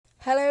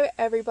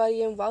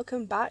everybody, and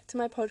welcome back to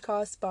my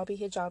podcast, Barbie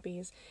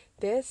Hijabis.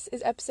 This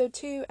is episode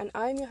 2, and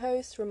I'm your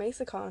host,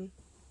 Ramesa Khan.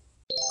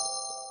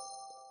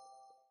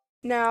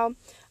 Now,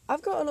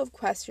 I've got a lot of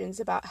questions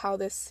about how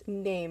this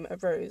name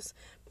arose,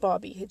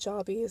 Barbie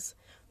Hijabis.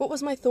 What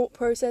was my thought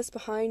process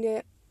behind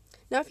it?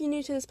 Now, if you're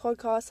new to this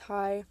podcast,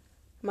 hi,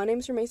 my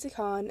name's Ramesa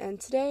Khan, and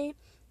today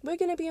we're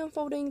going to be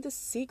unfolding the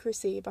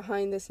secrecy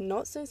behind this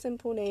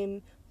not-so-simple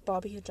name,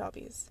 Barbie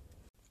Hijabis.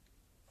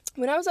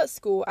 When I was at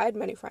school, I had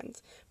many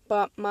friends,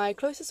 but my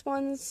closest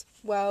ones,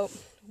 well,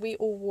 we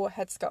all wore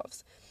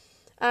headscarves.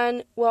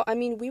 And,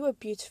 we were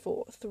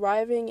beautiful,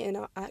 thriving in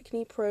our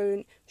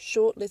acne-prone,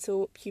 short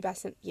little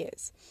pubescent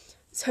years.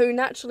 So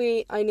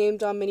naturally, I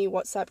named our mini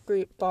WhatsApp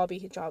group Barbie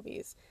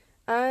Hijabis,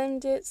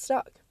 and it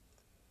stuck.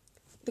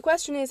 The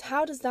question is,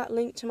 how does that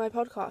link to my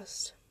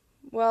podcast?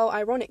 Well,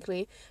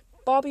 ironically,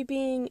 Barbie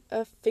being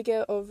a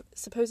figure of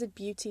supposed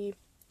beauty,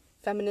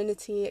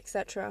 femininity,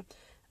 etc.,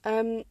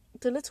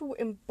 the little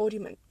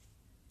embodiment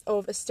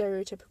of a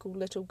stereotypical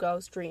little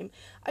girl's dream,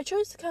 I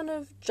chose to kind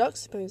of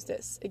juxtapose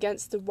this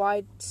against the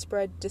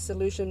widespread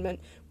disillusionment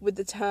with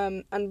the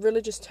term and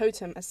religious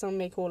totem, as some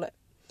may call it,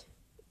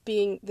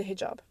 being the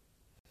hijab.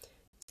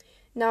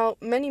 Now,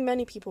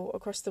 many people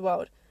across the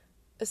world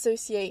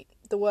associate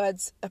the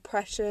words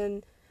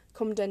oppression,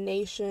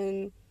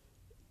 condemnation,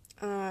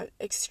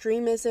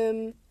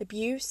 extremism,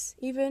 abuse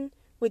even,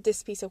 with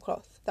this piece of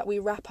cloth that we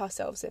wrap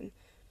ourselves in.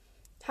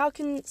 How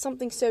can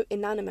something so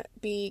inanimate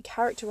be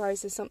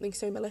characterized as something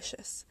so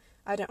malicious?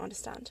 I don't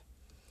understand.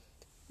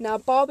 Now,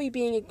 Barbie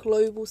being a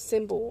global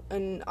symbol,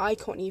 an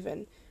icon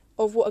even,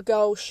 of what a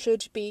girl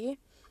should be,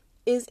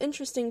 is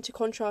interesting to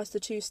contrast the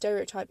two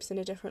stereotypes in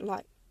a different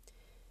light.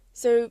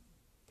 So,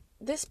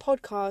 this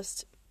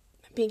podcast,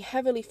 being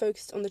heavily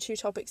focused on the two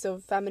topics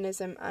of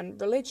feminism and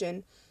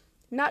religion,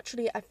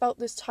 naturally I felt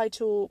this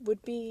title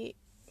would be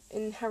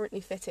inherently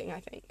fitting,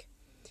 I think.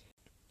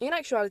 In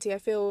actuality, I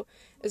feel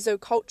as though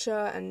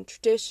culture and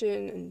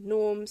tradition and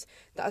norms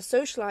that are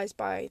socialized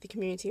by the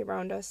community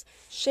around us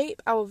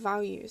shape our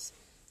values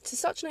to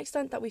such an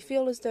extent that we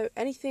feel as though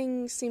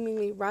anything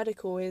seemingly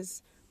radical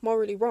is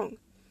morally wrong.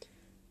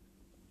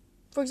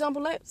 For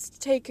example, let's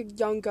take a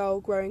young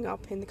girl growing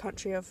up in the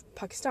country of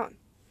Pakistan.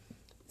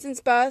 Since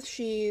birth,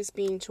 she's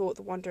been taught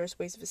the wondrous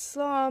ways of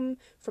Islam,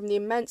 from the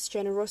immense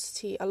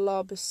generosity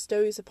Allah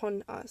bestows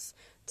upon us,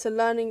 to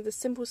learning the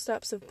simple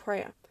steps of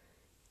prayer.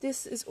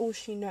 This is all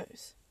she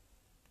knows.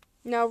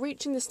 Now,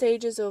 reaching the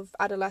stages of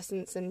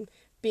adolescence and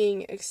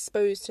being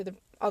exposed to the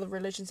other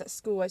religions at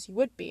school as you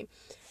would be,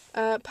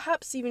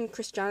 perhaps even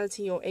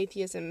Christianity or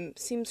atheism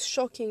seems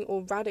shocking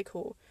or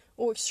radical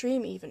or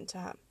extreme even to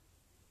her.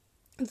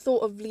 The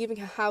thought of leaving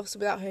her house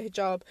without her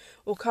hijab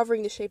or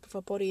covering the shape of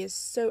her body is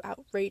so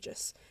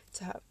outrageous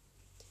to her.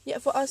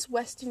 Yet for us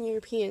Western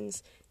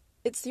Europeans,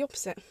 it's the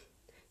opposite.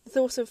 The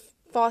thought of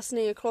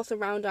fastening a cloth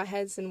around our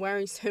heads and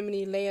wearing so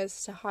many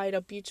layers to hide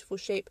our beautiful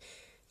shape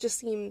just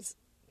seems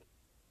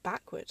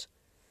backward.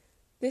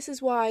 This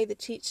is why the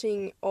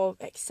teaching of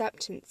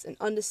acceptance and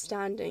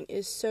understanding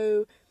is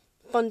so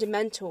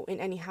fundamental in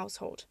any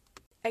household.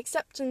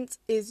 Acceptance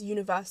is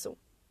universal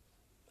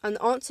and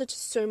the answer to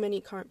so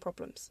many current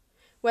problems.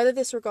 Whether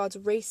this regards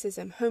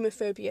racism,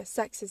 homophobia,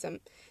 sexism,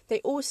 they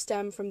all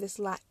stem from this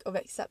lack of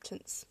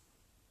acceptance.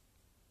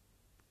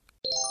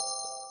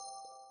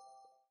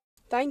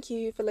 Thank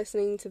you for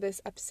listening to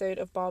this episode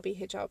of Barbie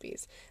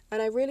Hijabis,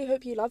 and I really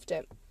hope you loved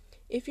it.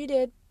 If you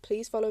did,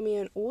 please follow me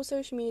on all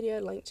social media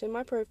linked in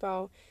my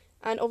profile,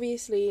 and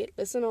obviously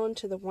listen on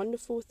to the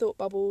wonderful thought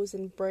bubbles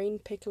and brain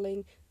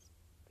prickling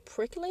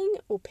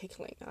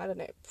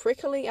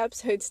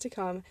episodes to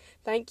come.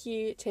 Thank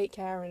you, take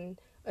care, and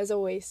as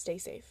always, stay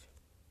safe.